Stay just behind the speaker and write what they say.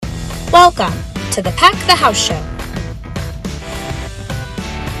Welcome to the Pack the House Show,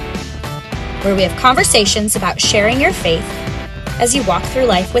 where we have conversations about sharing your faith as you walk through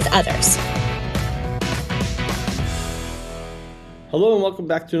life with others. Hello and welcome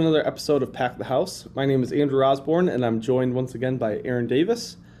back to another episode of Pack the House. My name is Andrew Osborne and I'm joined once again by Aaron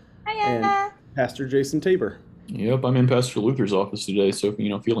Davis. Hiya. And Pastor Jason Tabor. Yep, I'm in Pastor Luther's office today, so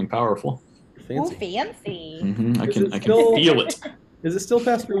feeling powerful. Fancy. Ooh, fancy. I can feel it. Is it still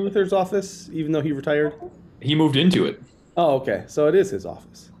Pastor Luther's office, even though he retired? He moved into it. Oh, okay. So it is his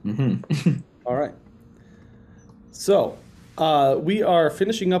office. All right. So we are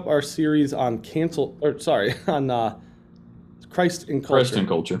finishing up our series on Christ and Culture. Christ and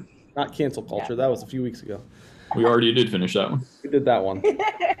culture. Not cancel culture. That was a few weeks ago. We already did finish that one. We did that one.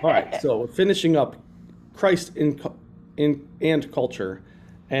 All right. So we're finishing up Christ and culture.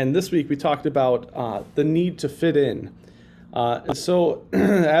 And this week we talked about the need to fit in. And so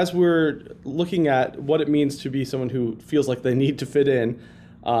as we're looking at what it means to be someone who feels like they need to fit in,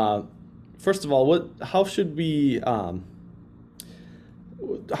 first of all, how should we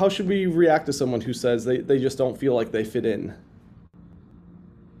react to someone who says they just don't feel like they fit in?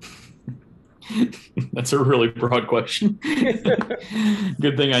 That's a really broad question.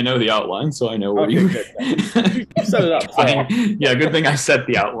 Good thing I know the outline, so I know where you set it up. So. Yeah, good thing I set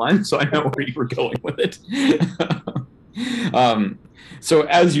the outline, so I know where you were going with it. So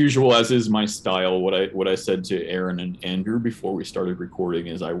as usual, as is my style, what I said to Aaron and Andrew before we started recording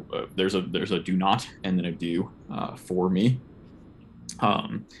is there's a do not and then a do for me.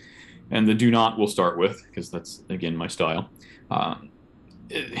 And the do not we'll start with, because that's again my style.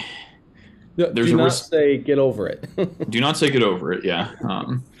 Do not say get over it. Do not say get over it. Yeah.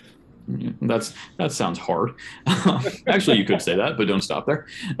 That sounds hard. Actually, you could say that, but don't stop there.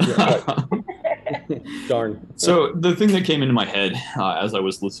 Darn. So the thing that came into my head as I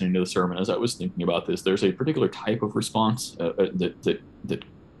was listening to the sermon, as I was thinking about this, there's a particular type of response that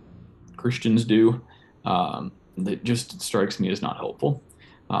Christians do that just strikes me as not helpful.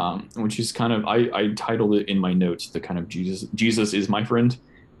 Which is kind of I titled it in my notes the kind of Jesus is my friend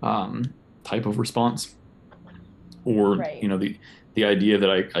type of response, or right. The idea that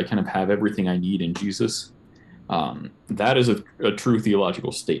I kind of have everything I need in Jesus. That is a true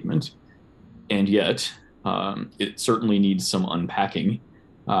theological statement, and yet it certainly needs some unpacking.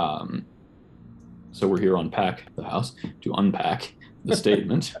 So we're here on Pack the House to unpack the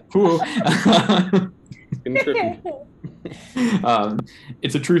statement.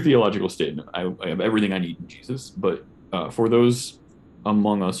 It's a true theological statement. I have everything I need in Jesus, but for those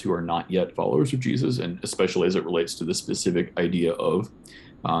among us who are not yet followers of Jesus, and especially as it relates to the specific idea of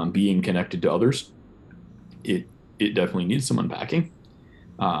being connected to others, it definitely needs some unpacking.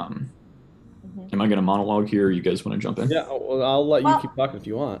 Am I going to monologue here? Or you guys want to jump in? Yeah, well, I'll let you keep talking if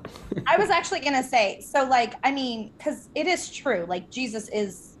you want. I was actually going to say, so because it is true, Jesus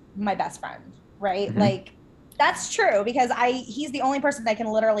is my best friend, right? Mm-hmm. That's true, because he's the only person that I can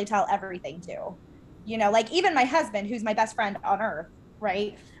literally tell everything to, even my husband, who's my best friend on earth,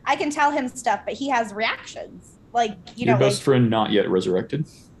 right? I can tell him stuff, but he has reactions. Your best friend not yet resurrected.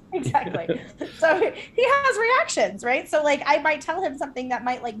 Exactly. So he has reactions, right? So I might tell him something that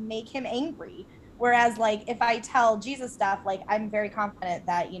might make him angry. Whereas if I tell Jesus stuff, I'm very confident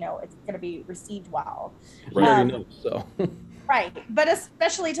that, it's going to be received well. Right. Right. But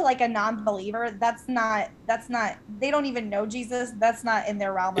especially to a non-believer, that's not, they don't even know Jesus. That's not in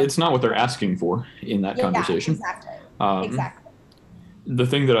their realm. It's not what they're asking for in that conversation. Exactly. Exactly. The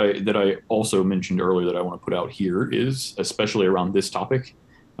thing that I also mentioned earlier that I want to put out here is, especially around this topic,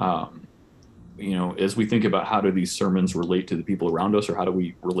 as we think about how do these sermons relate to the people around us, or how do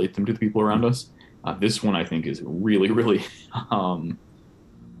we relate them to the people around us, this one I think is really, really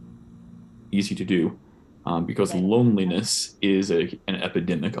easy to do. Because loneliness is an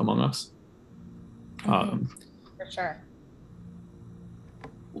epidemic among us. For sure.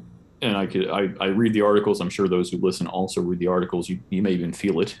 And I read the articles. I'm sure those who listen also read the articles. You may even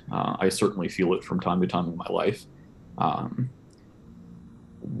feel it. I certainly feel it from time to time in my life.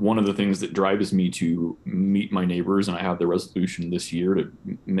 One of the things that drives me to meet my neighbors, and I have the resolution this year to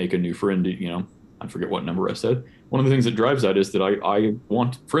make a new friend, I forget what number I said. One of the things that drives that is that I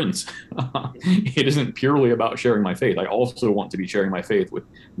want friends. It isn't purely about sharing my faith. I also want to be sharing my faith with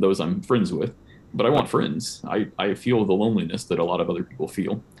those I'm friends with, but I want friends. I feel the loneliness that a lot of other people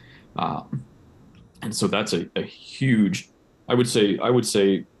feel. And so that's a huge, I would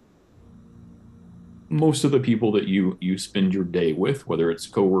say most of the people that you spend your day with, whether it's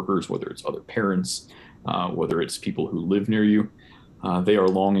coworkers, whether it's other parents, whether it's people who live near you, they are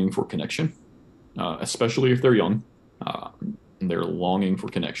longing for connection. Especially if they're young, they're longing for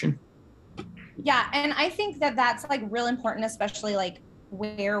connection. Yeah, and I think that that's like real important, especially like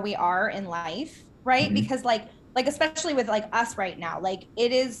where we are in life, right? Mhm. Because like especially with like us right now, like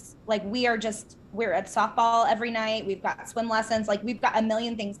it is like we're at softball every night, we've got swim lessons, like we've got a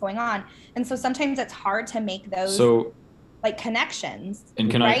million things going on. And so sometimes it's hard to make those So, like connections, and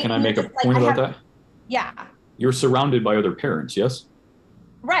right? can I And make a it's like point I about have, that? yeah, You're surrounded by other parents, yes?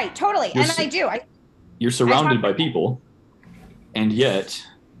 right, totally. You're And I s- do. you're I talk surrounded by people, and yet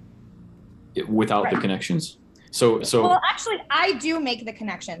without the right. connections. Well, actually, I do make the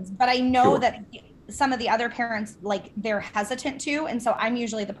connections, but I know Sure. that some of the other parents, like, they're hesitant to. And so I'm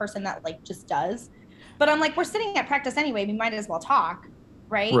usually the person that, like, just does. But I'm like, we're sitting at practice anyway. We might as well talk.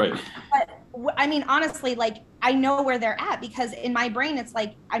 Right. Right. But I mean, honestly, like, I know where they're at because in my brain, it's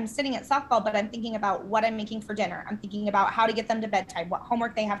like I'm sitting at softball, but I'm thinking about what I'm making for dinner. I'm thinking about how to get them to bedtime, what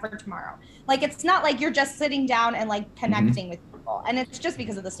homework they have for tomorrow. Like, it's not like you're just sitting down and like connecting with people. And it's just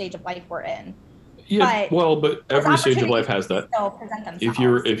because of the stage of life we're in. Yeah, But well, but those every stage of life opportunities has that. still present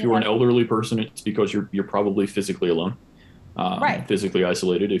themselves, If you're an elderly person, it's because you're probably physically alone, Right. physically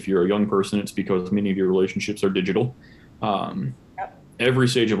isolated. If you're a young person, it's because many of your relationships are digital. Um, Yep. every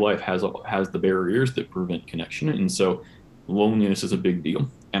stage of life has the barriers that prevent connection, and so loneliness is a big deal.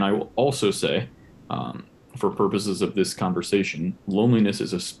 And I will also say, for purposes of this conversation, loneliness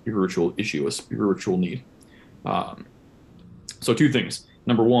is a spiritual issue, a spiritual need. Um, so two things.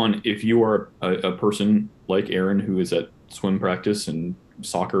 Number one, if you are a person like Aaron who is at swim practice and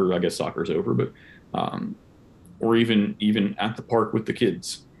soccer, I guess soccer's over, but um, or even at the park with the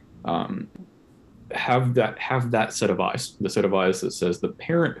kids, um, have that set of eyes, the set of eyes that says the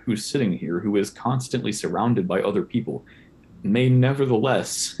parent who's sitting here, who is constantly surrounded by other people, may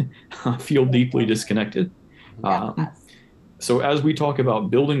nevertheless feel deeply disconnected. So as we talk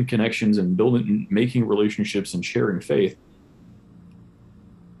about building connections and making relationships and sharing faith,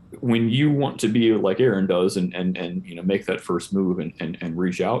 when you want to be like Aaron does and you know make that first move and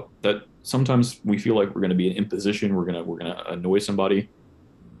reach out, that sometimes we feel like we're going to be an imposition, we're gonna annoy somebody.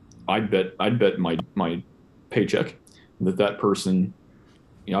 I'd bet my paycheck that person,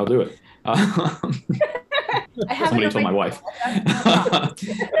 you know, I'll do it. Somebody told my wife,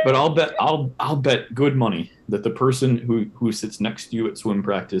 but I'll bet good money that the person who sits next to you at swim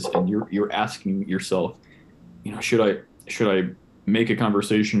practice and you're asking yourself, you know, should I make a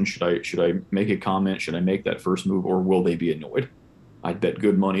conversation? Should I make a comment? Should I make that first move, or will they be annoyed? I'd bet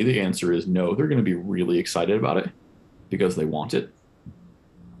good money the answer is no. They're going to be really excited about it because they want it.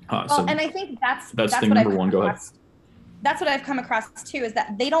 Well, and I think that's thing what number one. Go ahead. That's what I've come across too, is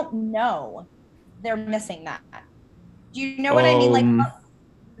that they don't know they're missing that. Do you know what I mean? Like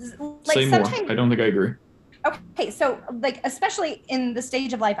say sometimes more. I don't think I agree. Okay, so like especially in the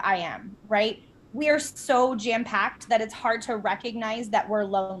stage of life I am, right? We are so jam-packed that it's hard to recognize that we're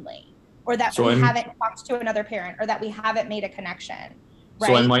lonely, or that we haven't talked to another parent, or that we haven't made a connection. Right?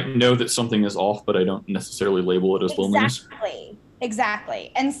 So I might know that something is off, but I don't necessarily label it as loneliness.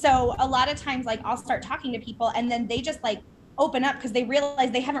 Exactly. And so a lot of times, like, I'll start talking to people and then they just like open up because they realize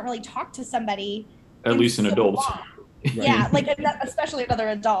they haven't really talked to somebody. At least an adult. Right. Yeah, like especially another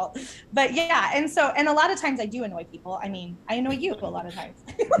adult. But yeah, and a lot of times I do annoy people. I mean, I annoy you a lot of times.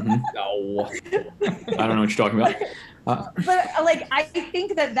 No, I don't know what you're talking about. But like, I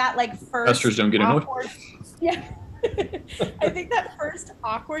think that like first pastors don't get annoyed. Yeah. I think that first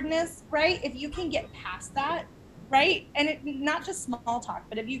awkwardness, right? If you can get past that, right? And it not just small talk,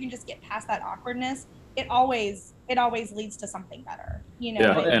 but if you can just get past that awkwardness, it always leads to something better, you know?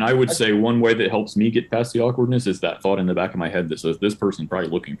 Yeah, and I would say one way that helps me get past the awkwardness is that thought in the back of my head that says, this person's probably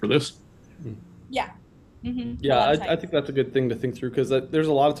looking for this. Yeah. Mm-hmm. Yeah, I think that's a good thing to think through, because there's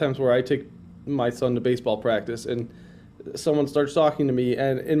a lot of times where I take my son to baseball practice and someone starts talking to me,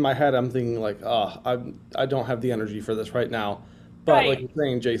 and in my head I'm thinking like, I don't have the energy for this right now. But right. Like you're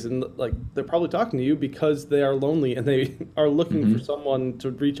saying, Jason, like they're probably talking to you because they are lonely and they are looking for someone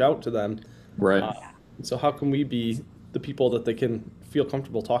to reach out to them. Right. So how can we be the people that they can feel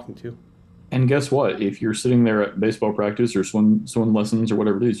comfortable talking to? And guess what? If you're sitting there at baseball practice or swim lessons or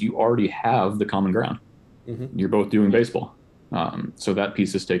whatever it is, you already have the common ground. Mm-hmm. You're both doing baseball. So that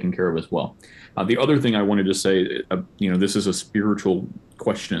piece is taken care of as well. The other thing I wanted to say, this is a spiritual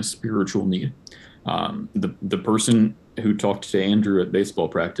question, a spiritual need. The person who talked to Andrew at baseball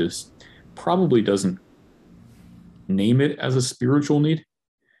practice probably doesn't name it as a spiritual need.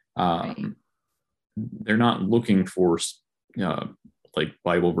 They're not looking for like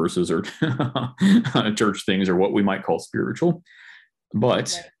Bible verses or church things or what we might call spiritual,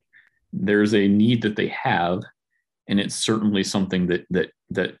 but there's a need that they have, and it's certainly something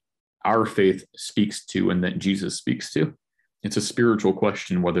that our faith speaks to and that Jesus speaks to. it's a spiritual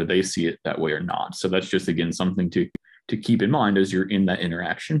question whether they see it that way or not. So that's just, again, something to keep in mind as you're in that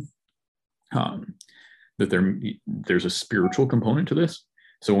interaction, that there's a spiritual component to this.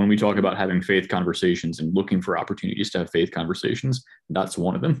 So when we talk about having faith conversations and looking for opportunities to have faith conversations, that's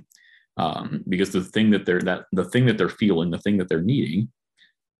one of them. Because the thing that they're feeling, the thing that they're needing,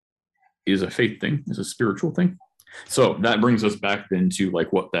 is a faith thing, is a spiritual thing. So that brings us back then to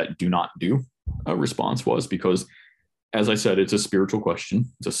like what that do not do response was, because as I said, it's a spiritual question.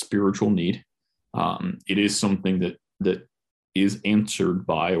 It's a spiritual need. It is something that is answered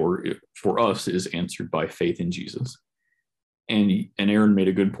by, or for us is answered by, faith in Jesus. And Aaron made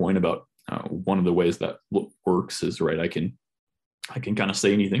a good point about one of the ways that works is, right, I can kind of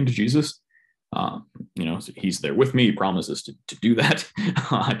say anything to Jesus. So he's there with me. He promises to do that.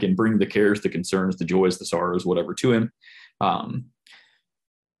 I can bring the cares, the concerns, the joys, the sorrows, whatever to him.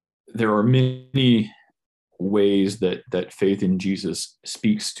 There are many ways that faith in Jesus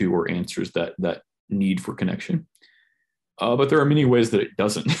speaks to or answers that need for connection. But there are many ways that it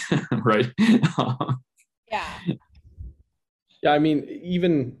doesn't, right? Yeah. Yeah, I mean,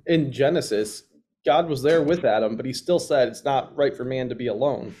 even in Genesis, God was there with Adam, but he still said it's not right for man to be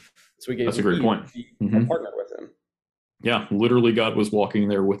alone. So he gave That's a great point. A partner with him. Yeah, literally God was walking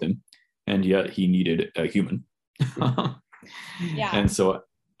there with him, and yet he needed a human. Yeah. And so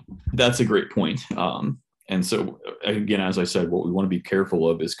that's a great point. And so again, as I said, what we want to be careful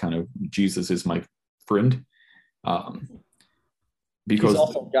of is kind of Jesus is my friend. Because he's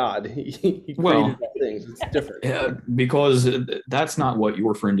also God. He created things. It's different. Yeah, because that's not what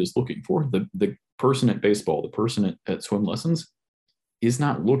your friend is looking for. The person at baseball, the person at swim lessons is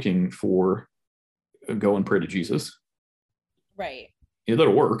not looking for go and pray to Jesus. Right. Yeah,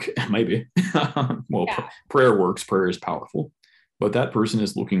 that'll work, maybe. Well, Yeah. Prayer works. Prayer is powerful. But that person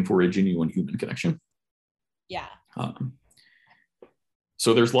is looking for a genuine human connection. Yeah.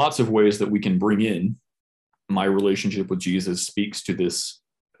 So there's lots of ways that we can bring in my relationship with Jesus speaks to this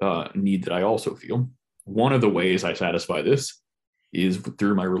need that I also feel. One of the ways I satisfy this is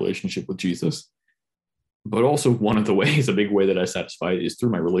through my relationship with Jesus. But also one of the ways, a big way that I satisfy it is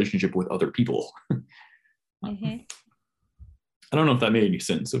through my relationship with other people. Mm-hmm. I don't know if that made any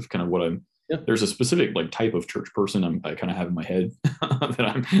sense of kind of what there's a specific like type of church person I kind of have in my head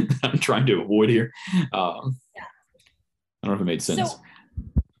that I'm trying to avoid here. I don't know if it made sense. So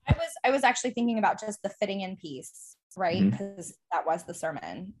I was actually thinking about just the fitting in piece, right? Because that was the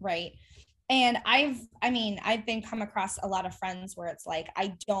sermon, right? And I've been come across a lot of friends where it's like,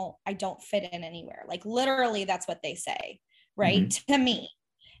 I don't fit in anywhere. Like literally that's what they say, right? To me.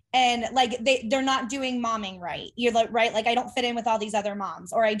 And like, they're not doing momming right. You're like, right. Like I don't fit in with all these other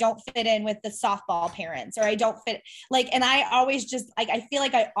moms, or I don't fit in with the softball parents, or I don't fit like, and I always just like, I feel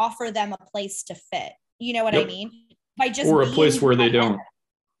like I offer them a place to fit. You know what I mean? By just or a place where they don't,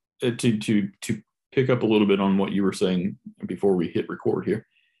 to pick up a little bit on what you were saying before we hit record here,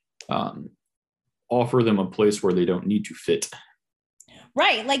 offer them a place where they don't need to fit.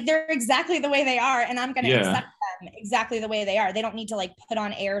 Right. Like they're exactly the way they are. And I'm going to accept them exactly the way they are. They don't need to like put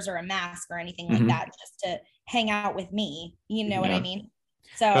on airs or a mask or anything like that just to hang out with me. You know what I mean?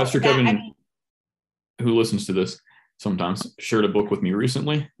 So Pastor Kevin, who listens to this sometimes, shared a book with me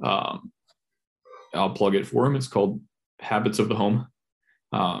recently. I'll plug it for him. It's called Habits of the Home.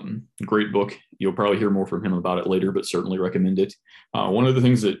 Great book. You'll probably hear more from him about it later, but certainly recommend it. One of the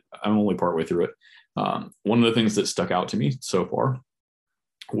things that I'm only partway through it. One of the things that stuck out to me so far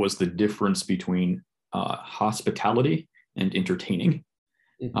was the difference between hospitality and entertaining.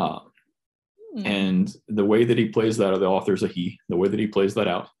 And the way that he plays that, or the author's a he, the way that he plays that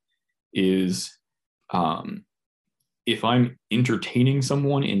out is if I'm entertaining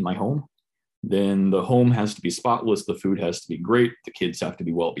someone in my home, then the home has to be spotless, the food has to be great, the kids have to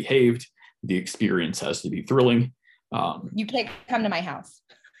be well behaved, the experience has to be thrilling. You can't come to my house.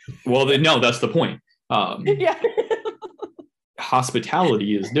 Well, no, that's the point. Yeah.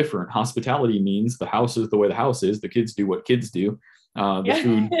 Hospitality is different. Hospitality means the house is the way the house is, the kids do what kids do.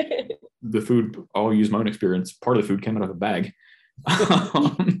 The food, I'll use my own experience, part of the food came out of a bag.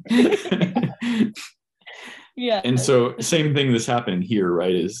 Yeah. And so same thing that's happening here,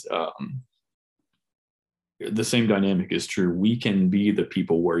 right, is the same dynamic is true. We can be the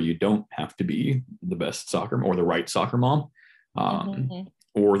people where you don't have to be the best soccer or the right soccer mom,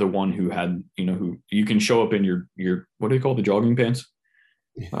 or the one who had, who you can show up in your what do they call the jogging pants?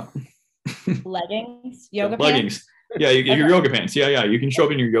 Leggings, yoga leggings. pants. Yeah, your yoga pants. Yeah. You can show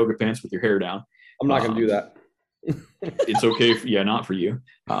up in your yoga pants with your hair down. I'm not going to do that. It's okay. Not for you.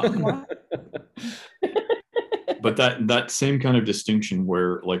 But that same kind of distinction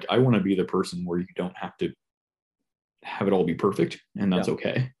where like, I want to be the person where you don't have to have it all be perfect, and that's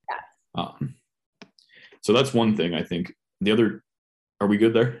okay. Yeah. So that's one thing, I think. The other, are we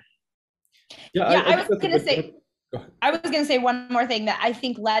good there? Yeah, I was going to say one more thing, that I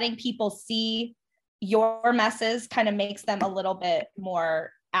think letting people see your messes kind of makes them a little bit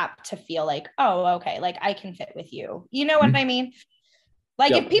more apt to feel like, oh, okay, like I can fit with you. You know what I mean?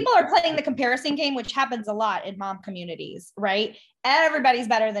 Like if people are playing the comparison game, which happens a lot in mom communities, right? Everybody's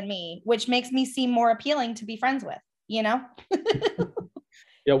better than me, which makes me seem more appealing to be friends with, you know?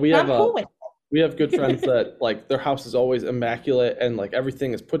 Yeah, we I'm cool with it. We have good friends that like their house is always immaculate and like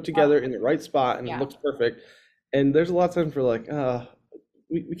everything is put together in the right spot and it looks perfect. And there's a lot of times we're like,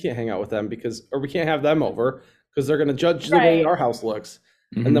 we can't hang out with them or we can't have them over because they're going to judge the way our house looks.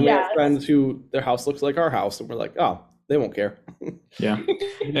 Mm-hmm. And then we have friends who their house looks like our house and we're like, oh, they won't care. Yeah.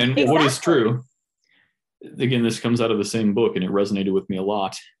 And what is true, again, this comes out of the same book and it resonated with me a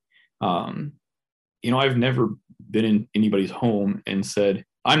lot. I've never been in anybody's home and said,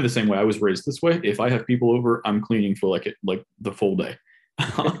 I'm the same way. I was raised this way. If I have people over, I'm cleaning for like the full day.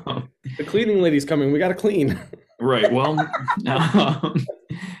 The cleaning lady's coming. We got to clean. Right. Well,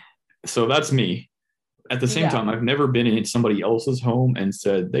 so that's me. At the same time, I've never been in somebody else's home and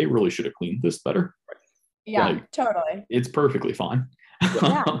said they really should have cleaned this better. Yeah, totally. It's perfectly fine.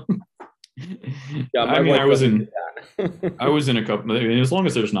 Yeah. I was in a couple, as long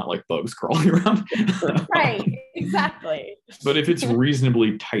as there's not like bugs crawling around. Right, exactly. But if it's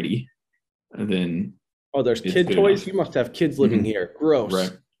reasonably tidy, then there's kid toys. You must have kids living here. Gross.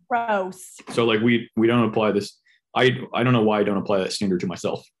 Right. Gross. So like we don't apply this. I don't know why I don't apply that standard to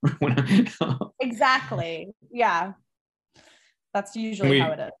myself. Exactly. Yeah. That's usually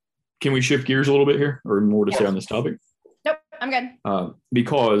how it is. Can we shift gears a little bit here, or more to say on this topic? Nope, I'm good.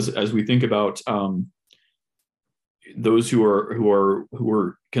 Because as we think about those who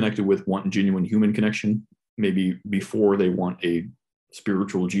are connected with want genuine human connection, maybe before they want a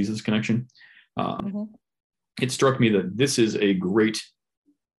spiritual Jesus connection, it struck me that this is a great.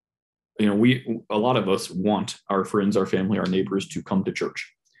 A lot of us want our friends, our family, our neighbors to come to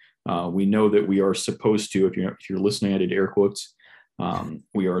church. We know that we are supposed to. If you're listening, I did air quotes.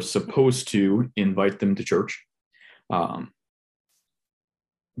 We are supposed to invite them to church. But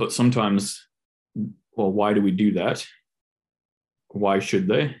sometimes, well, why do we do that? Why should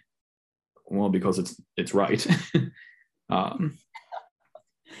they? Well, because it's right.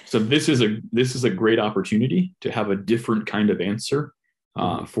 So this is a great opportunity to have a different kind of answer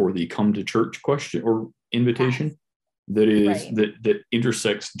for the come to church question or invitation that is that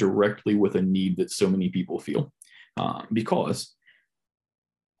intersects directly with a need that so many people feel. Because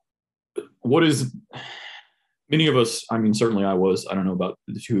what is many of us, I mean, certainly I was, I don't know about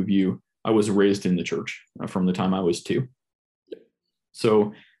the two of you, I was raised in the church from the time I was 2.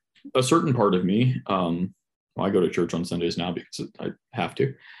 So a certain part of me, I go to church on Sundays now because I have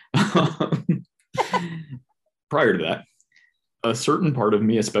to. Prior to that, a certain part of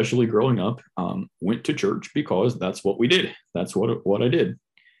me, especially growing up, went to church because that's what we did. That's what I did.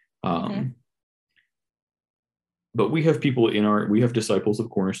 But we have people we have disciples of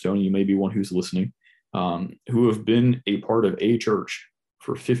Cornerstone. You may be one who's listening, who have been a part of a church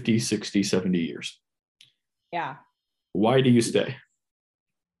for 50, 60, 70 years. Yeah. Why do you stay?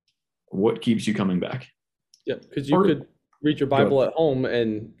 What keeps you coming back? Yeah, because you could read your Bible at home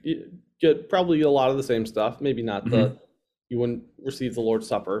and get probably a lot of the same stuff. Maybe not you wouldn't receive the Lord's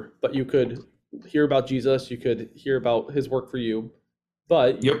Supper, but you could hear about Jesus. You could hear about his work for you,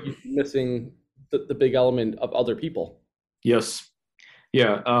 but you're missing the big element of other people. Yes.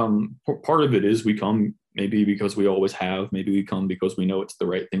 Yeah. Part of it is we come maybe because we always have. Maybe we come because we know it's the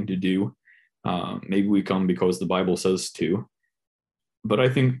right thing to do. Maybe we come because the Bible says to. But I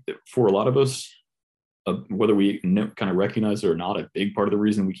think for a lot of us, whether we kind of recognize it or not, a big part of the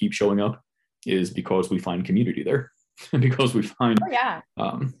reason we keep showing up is because we find community there. Because we find,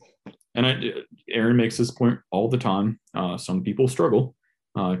 and Aaron makes this point all the time. Some people struggle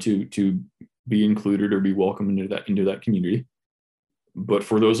to be included or be welcomed into that community. But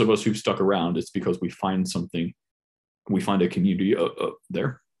for those of us who've stuck around, it's because we find a community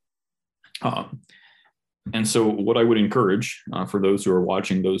there. And so what I would encourage for those who are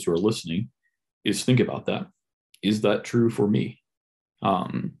watching, those who are listening, is think about that. Is that true for me?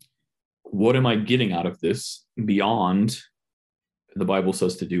 What am I getting out of this beyond the Bible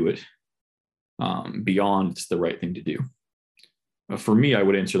says to do it? Beyond it's the right thing to do. For me, I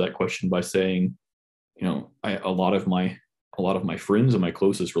would answer that question by saying, a lot of my friends and my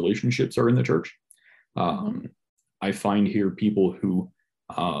closest relationships are in the church. I find here people who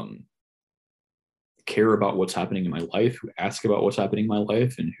care about what's happening in my life, who ask about what's happening in my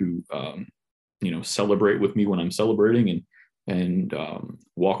life, and who celebrate with me when I'm celebrating, and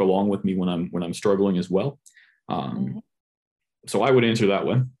walk along with me when I'm struggling as well. So I would answer that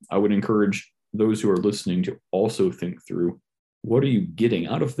way. I would encourage those who are listening to also think through, what are you getting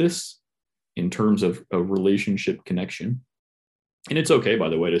out of this in terms of a relationship connection? And it's okay, by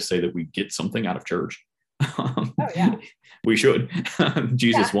the way, to say that we get something out of church. Oh, yeah. We should.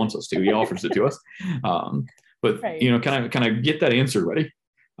 Jesus wants us to. He offers it to us. But Right. can I get that answer ready?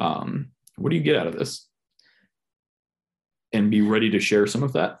 What do you get out of this? And be ready to share some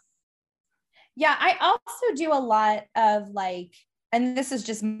of that. Yeah, I also do a lot of like, and this is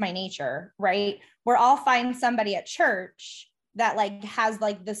just my nature, right? Where I'll find somebody at church that like has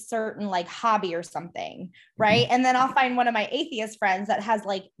like this certain like hobby or something, right? And then I'll find one of my atheist friends that has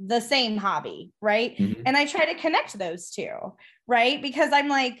like the same hobby, right? And I try to connect those two, right? Because I'm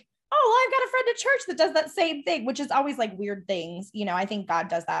like, oh, well, I've got a friend at church that does that same thing, which is always like weird things. I think God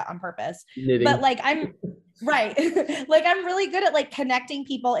does that on purpose. Knitting. But like I'm right. Like I'm really good at like connecting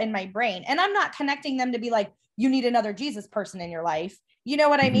people in my brain. And I'm not connecting them to be like, you need another Jesus person in your life. You know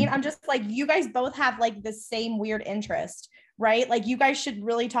what I mean? I'm just like, you guys both have like the same weird interest, right? Like you guys should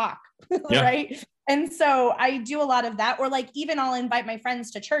really talk, right? And so I do a lot of that. Or like, even I'll invite my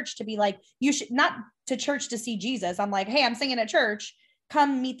friends to church to be like, you should not to church to see Jesus. I'm like, hey, I'm singing at church.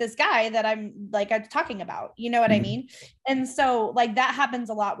 Come meet this guy that I'm talking about. You know what I mean? And so like that happens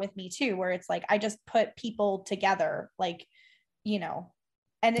a lot with me too, where it's like, I just put people together, like,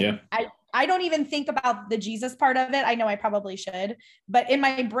 and I don't even think about the Jesus part of it. I know I probably should, but in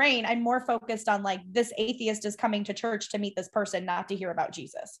my brain, I'm more focused on like, this atheist is coming to church to meet this person, not to hear about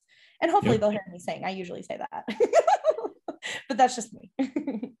Jesus. And hopefully they'll hear me saying, I usually say that, but that's just me.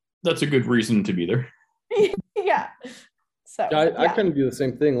 That's a good reason to be there. Yeah. So I kind of do the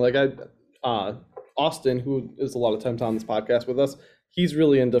same thing. Like Austin, who is a lot of times on this podcast with us, he's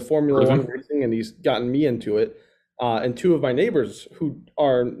really into Formula One racing, and he's gotten me into it. And two of my neighbors who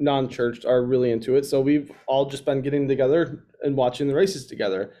are non-churched are really into it. So we've all just been getting together and watching the races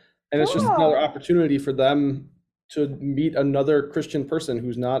together. And it's just another opportunity for them to meet another Christian person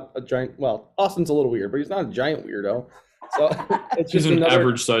who's not a giant. Well, Austin's a little weird, but he's not a giant weirdo. So it's just he's an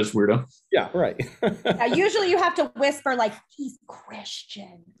average sized weirdo. Yeah, right. Yeah, usually you have to whisper like, he's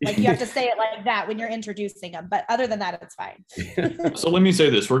Christian. Like you have to say it like that when you're introducing him. But other than that, it's fine. So let me say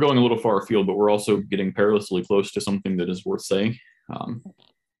this. We're going a little far afield, but we're also getting perilously close to something that is worth saying.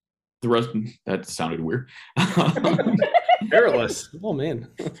 The rest, that sounded weird. Perilous. Oh, man.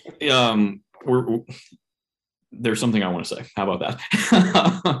 There's something I want to say. How about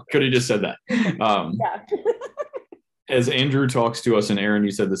that? Could have just said that. As Andrew talks to us, and Aaron,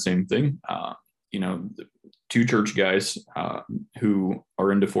 you said the same thing. Two church guys who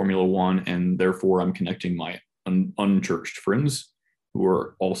are into Formula One, and therefore I'm connecting my unchurched friends who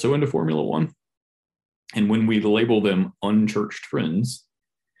are also into Formula One. And when we label them unchurched friends,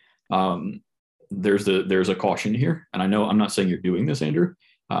 there's a caution here. And I know I'm not saying you're doing this, Andrew.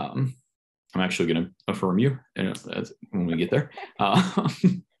 I'm actually going to affirm you when we get there.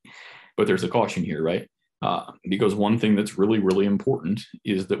 But there's a caution here, right? Because one thing that's really, really important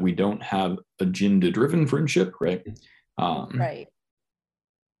is that we don't have agenda-driven friendship, right? Right.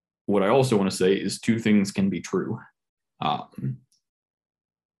 What I also want to say is two things can be true. I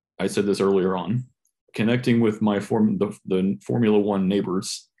said this earlier on. Connecting with the Formula One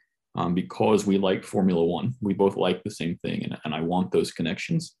neighbors because we like Formula One. We both like the same thing, and I want those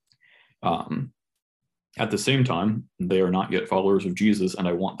connections. At the same time, they are not yet followers of Jesus, and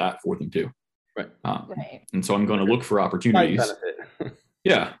I want that for them too. Right. Right. And so I'm going to look for opportunities.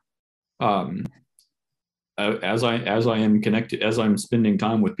 Yeah. As I am connected, as I'm spending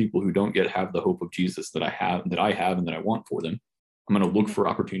time with people who don't yet have the hope of Jesus that I have, and that I want for them, I'm going to look for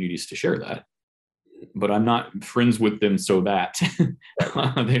opportunities to share that. But I'm not friends with them so that,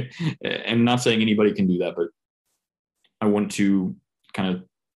 I'm not saying anybody can do that, but I want to kind of,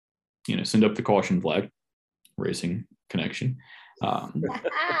 send up the caution flag, racing connection.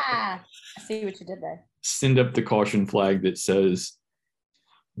 I see what you did there. Send up the caution flag that says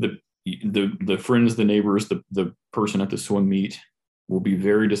the friends, the neighbors, the person at the swim meet will be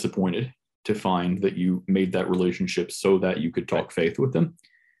very disappointed to find that you made that relationship so that you could talk faith with them.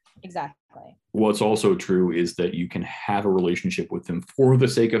 Exactly. What's also true is that you can have a relationship with them for the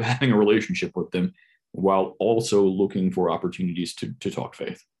sake of having a relationship with them, while also looking for opportunities to talk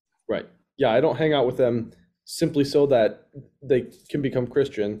faith. Right. Yeah, I don't hang out with them simply so that they can become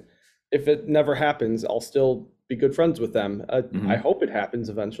Christian. If it never happens, I'll still be good friends with them. I hope it happens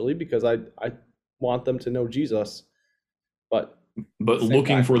eventually because I want them to know Jesus. But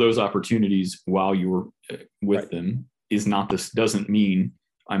looking for those opportunities while you're with them is not this, doesn't mean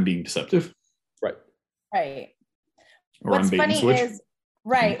I'm being deceptive. Right. Or What's on bait and funny switch. is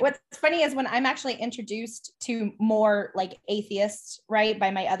right. What's funny is when I'm actually introduced to more like atheists, right,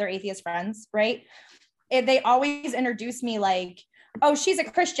 by my other atheist friends, right? They always introduce me like, oh, she's a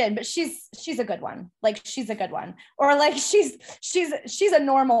Christian, but she's a good one. Like she's a good one. Or like she's a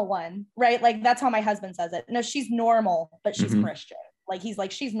normal one, right? Like that's how my husband says it. No, she's normal, but she's Christian. Like he's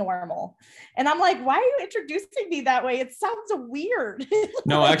like, she's normal. And I'm like, why are you introducing me that way? It sounds weird.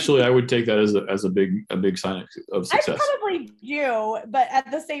 No, actually, I would take that as a big sign of success. I probably do, but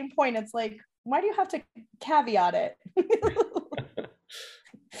at the same point, it's like, why do you have to caveat it?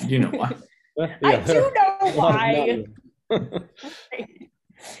 You know why? I do know why.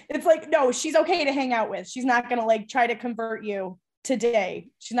 It's like, no, she's okay to hang out with. She's not gonna like try to convert you today.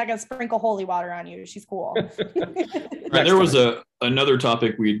 She's not gonna sprinkle holy water on you. She's cool. Right, there was another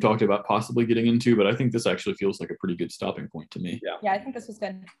topic we had talked about possibly getting into, but I think this actually feels like a pretty good stopping point to me. Yeah, I think this was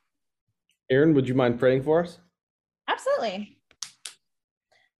good. Aaron, would you mind praying for us? Absolutely.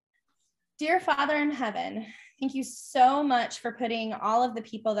 Dear Father in heaven, thank you so much for putting all of the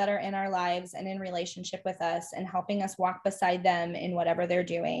people that are in our lives and in relationship with us and helping us walk beside them in whatever they're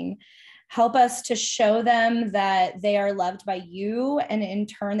doing. Help us to show them that they are loved by you, and in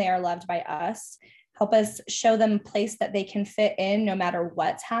turn, they are loved by us. Help us show them a place that they can fit in no matter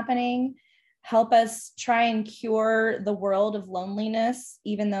what's happening. Help us try and cure the world of loneliness,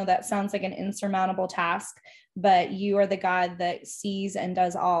 even though that sounds like an insurmountable task, but you are the God that sees and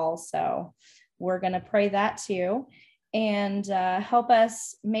does all. So we're going to pray that too. And help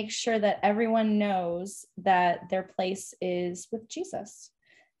us make sure that everyone knows that their place is with Jesus.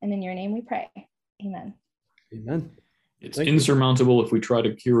 And in your name we pray. Amen. Amen. It's insurmountable if we try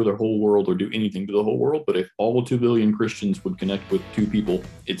to cure the whole world or do anything to the whole world, but if all 2 billion Christians would connect with 2 people,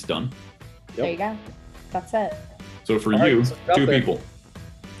 it's done. Yep. There you go. That's it. So for All you, right, so 2 there. people.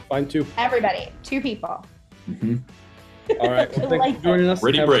 Find 2. Everybody, 2 people. Mm-hmm. All right. Well, thanks for joining us.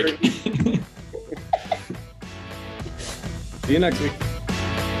 Ready, Have a break. great- See you next week.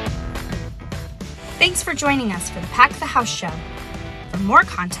 Thanks for joining us for the Pack the House Show. For more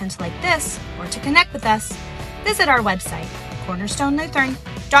content like this, or to connect with us, visit our website,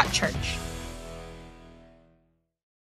 cornerstonelutheran.church.